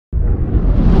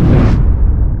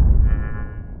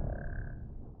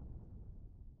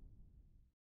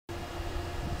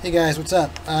Hey guys, what's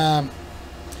up?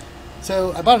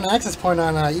 So I bought an access point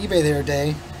on eBay the other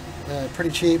day, pretty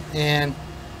cheap, and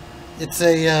it's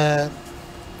a, you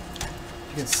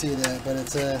can see that, but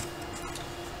it's a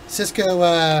Cisco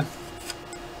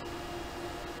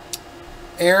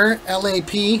Air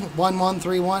LAP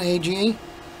 1131AG,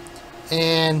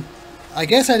 and I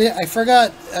guess I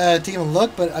forgot to even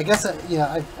look, but I guess I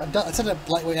set up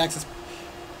lightweight access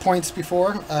points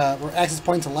before, or access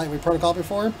points in lightweight protocol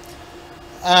before.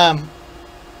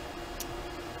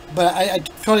 But I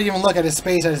totally didn't even look at his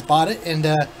space. I just bought it, and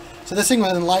so this thing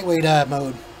was in lightweight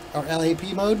mode, or LAP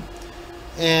mode,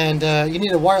 and you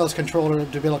need a wireless controller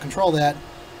to be able to control that.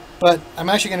 But I'm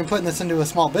actually going to put this into a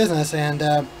small business, and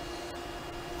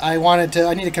I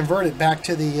need to convert it back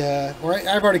to the, or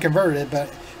I've already converted it,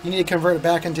 but you need to convert it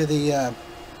back into the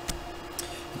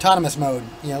autonomous mode,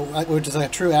 which is like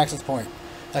a true access point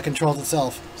that controls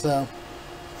itself. So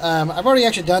I've already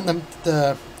actually done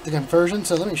the conversion,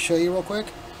 so let me show you real quick.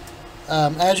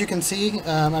 As you can see,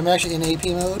 I'm actually in AP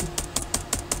mode.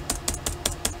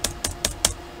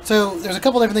 So there's a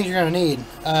couple different things you're going to need.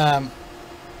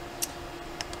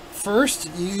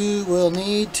 First, you will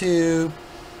need to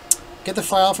get the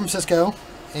file from Cisco,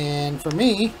 and for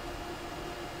me,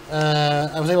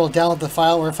 I was able to download the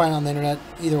file or find it on the internet,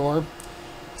 either or.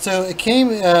 So it came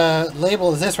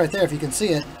labeled as this right there, if you can see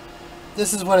it.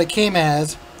 This is what it came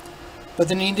as. But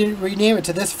then you need to rename it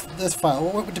to this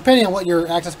file. Depending on what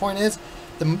your access point is,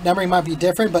 the numbering might be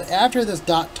different. But after this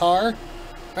 .tar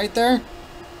right there,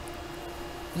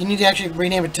 you need to actually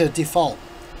rename it to default,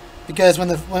 because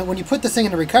when you put this thing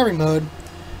into recovery mode,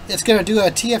 it's going to do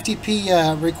a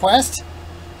TFTP request,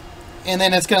 and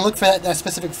then it's going to look for that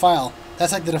specific file.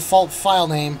 That's like the default file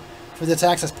name for this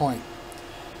access point.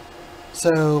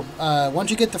 So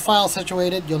once you get the file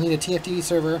situated, you'll need a TFTP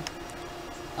server.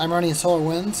 I'm running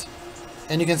SolarWinds.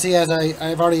 And you can see as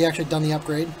I've already actually done the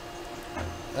upgrade,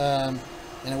 and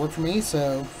it worked for me.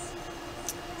 So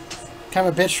kind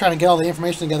of a bitch trying to get all the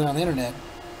information together on the internet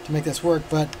to make this work.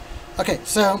 But okay,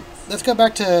 so let's go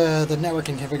back to the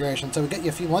networking configuration. So we get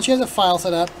you, once you have the file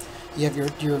set up, you have your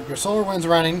SolarWinds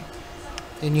running,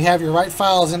 and you have your right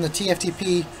files in the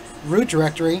TFTP root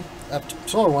directory of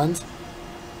SolarWinds.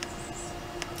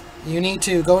 You need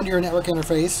to go into your network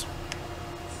interface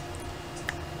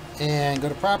and go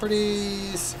to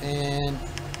properties and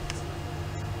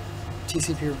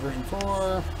TCP version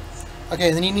 4.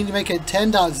 Okay, then you need to make it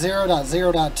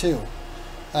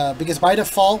 10.0.0.2 because by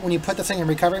default, when you put this thing in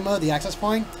recovery mode, the access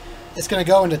point, it's going to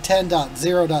go into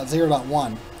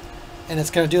 10.0.0.1, and it's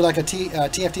going to do like a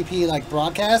TFTP like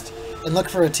broadcast and look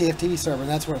for a TFTP server, and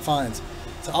that's what it finds.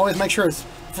 So always make sure it's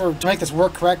to make this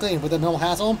work correctly and with the minimal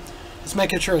hassle, just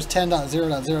making sure it's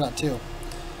 10.0.0.2.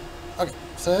 Okay,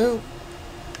 so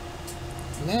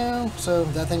now, so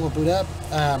that thing will boot up.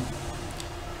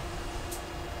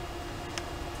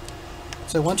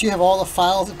 So once you have all the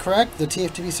files correct, the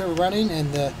TFTP server running,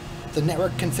 and the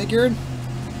network configured,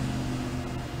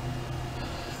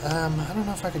 I don't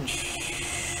know if I can.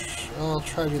 I'll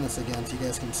try doing this again so you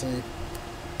guys can see.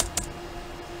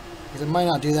 Because it might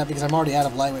not do that because I'm already out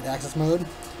of lightweight access mode.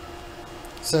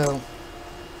 So,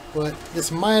 but this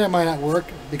might or might not work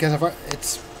because I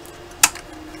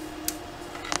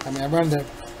run the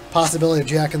possibility of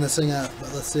jacking this thing up,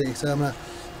 but let's see. So I'm going to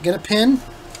get a pin.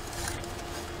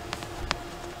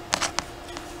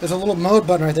 There's a little mode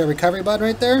button right there, recovery button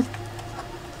right there. I'm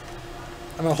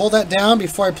going to hold that down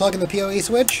before I plug in the PoE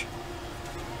switch.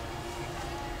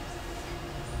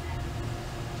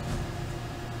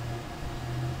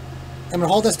 I'm going to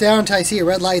hold this down until I see a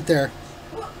red light there.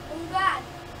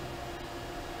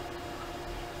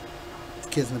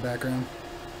 Kids in the background.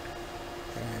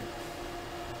 Alright.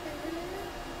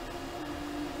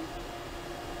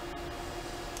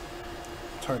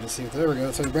 It's hard to see. There we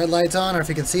go. So the red light's on, or if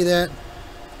you can see that.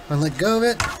 I'm going to let go of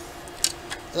it.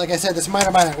 Like I said, this might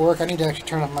or might not work. I need to actually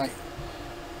turn off my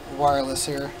wireless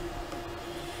here.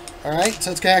 Alright,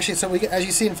 so it's going to actually, so as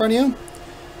you see in front of you,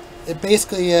 it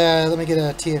basically, let me get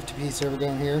a TFTP server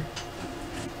going here.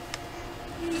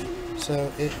 So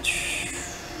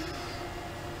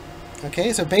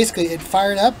okay, so basically it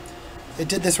fired up. It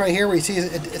did this right here where you see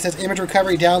it says image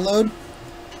recovery download.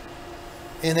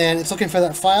 And then it's looking for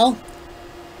that file.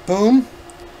 Boom.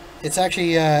 It's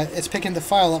actually, it's picking the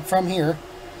file up from here,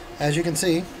 as you can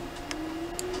see.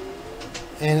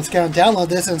 And it's going to download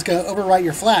this and it's going to overwrite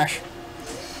your flash.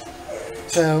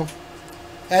 So,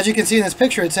 as you can see in this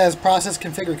picture, it says process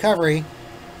config recovery.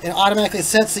 And automatically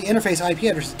sets the interface IP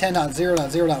address to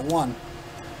 10.0.0.1.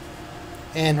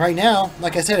 And right now,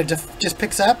 like I said, it just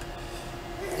picks up.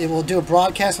 It will do a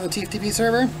broadcast on the TFTP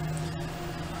server.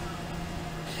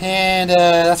 And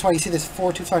that's why you see this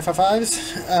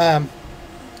 42555s.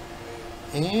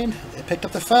 And it picked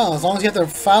up the file. As long as you have the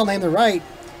file name the right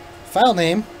file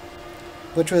name,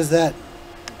 which was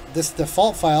this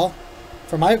default file.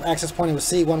 For my access point, it was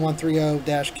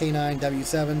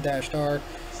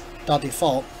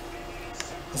C1130-K9W7-star.default.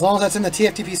 As long as that's in the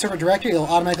TFTP server directory, it'll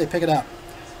automatically pick it up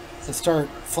and start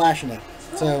flashing it.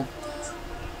 So,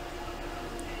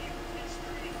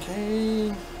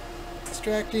 okay,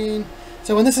 extracting.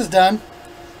 So when this is done,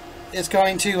 it's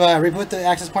going to reboot the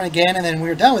access point again, and then when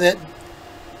we're done with it,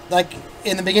 like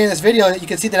in the beginning of this video, you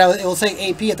can see that it will say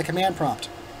AP at the command prompt.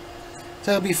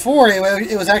 So before,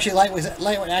 it was actually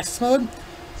lightweight access mode,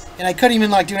 and I couldn't even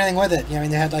like do anything with it. You know, I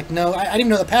mean, they had like no, I didn't even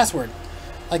know the password.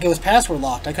 Like it was password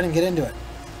locked. I couldn't even get into it,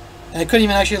 and I couldn't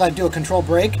even actually like do a control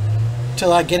break to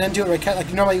like get into it.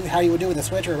 Like normally how you would do with a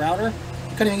switch or a router.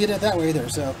 You couldn't even get it that way either.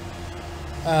 So,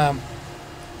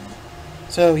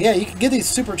 so yeah, you can get these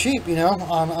super cheap, you know,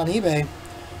 on eBay,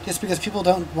 just because people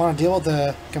don't want to deal with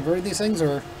the converting these things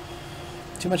or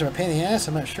too much of a pain in the ass.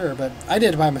 I'm not sure, but I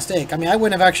did it by mistake. I mean, I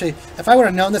wouldn't have actually, if I would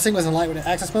have known this thing was in lightweight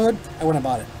access mode, I wouldn't have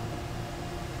bought it.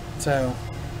 So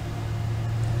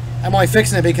I'm only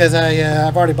fixing it because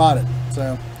I've already bought it.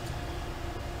 So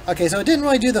okay, so it didn't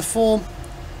really do the full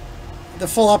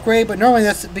upgrade, but normally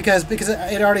that's because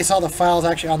it already saw the files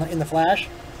actually in the flash.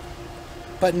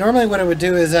 But normally what it would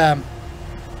do is it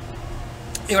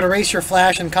would erase your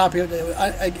flash and copy it,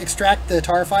 extract the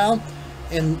tar file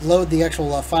and load the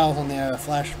actual files on the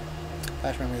flash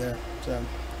memory there. So,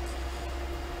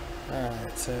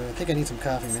 alright, so I think I need some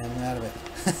coffee, man. I'm out of it.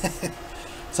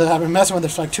 So I've been messing with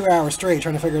this for like 2 hours straight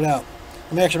trying to figure it out.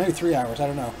 I mean, actually, maybe 3 hours. I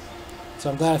don't know. So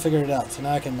I'm glad I figured it out. So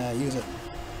now I can use it.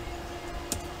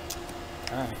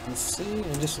 Alright, let's see.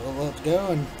 And just let it go.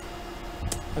 And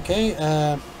okay.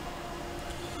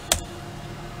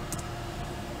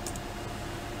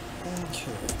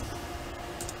 Okay.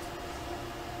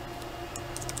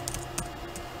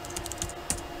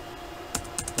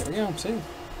 There we go, see?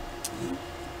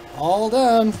 All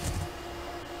done.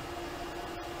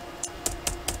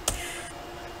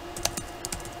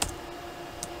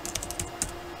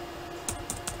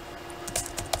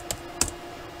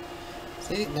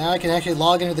 See, now I can actually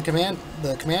log into the command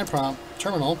prompt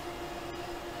terminal.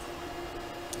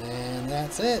 And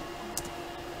that's it.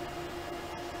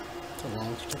 It's a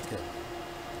long certificate.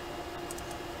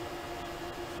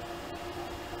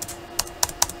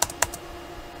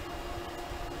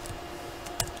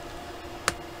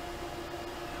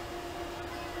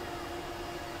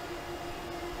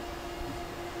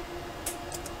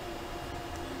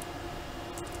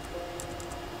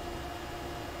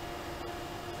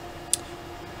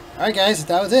 Alright guys,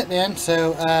 that was it, man.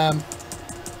 So,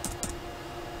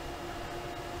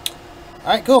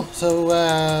 alright, cool. So,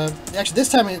 actually this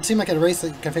time it seemed like it erased the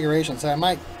configuration, so I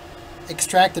might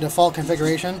extract the default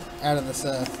configuration out of this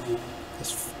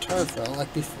this tar file.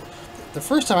 Like before, the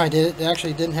first time I did it, it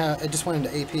actually didn't have, it just went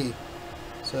into AP.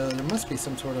 So there must be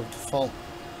some sort of default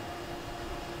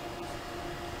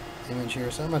image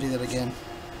here, so I'm going to do that again.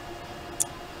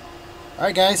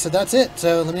 Alright guys, so that's it.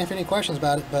 So let me know if you have any questions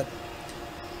about it, but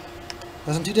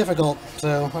wasn't too difficult.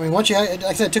 So, I mean, once you, like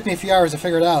I said, it took me a few hours to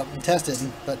figure it out and test it,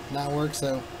 but now it works,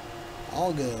 so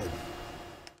all good.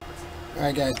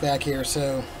 Alright guys, back here.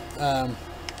 So,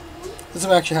 this is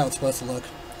actually how it's supposed to look.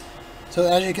 So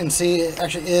as you can see, it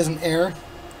actually is an error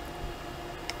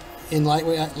in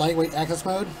lightweight access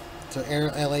mode. So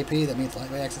error LAP, that means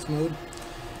lightweight access mode.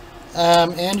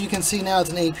 And you can see now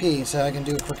it's an AP, so I can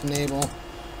do a quick enable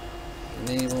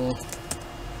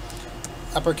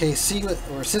uppercase C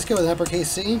or Cisco with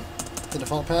uppercase C, the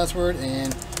default password,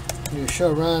 and do a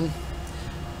show run.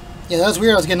 Yeah, that was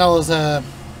weird. I was getting all those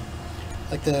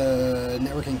like the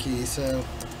networking keys. So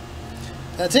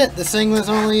that's it. This thing was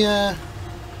only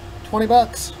 20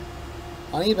 bucks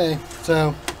on eBay.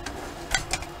 So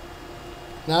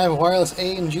now I have a wireless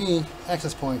A and G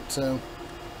access point. So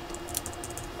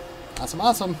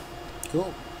awesome,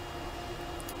 cool.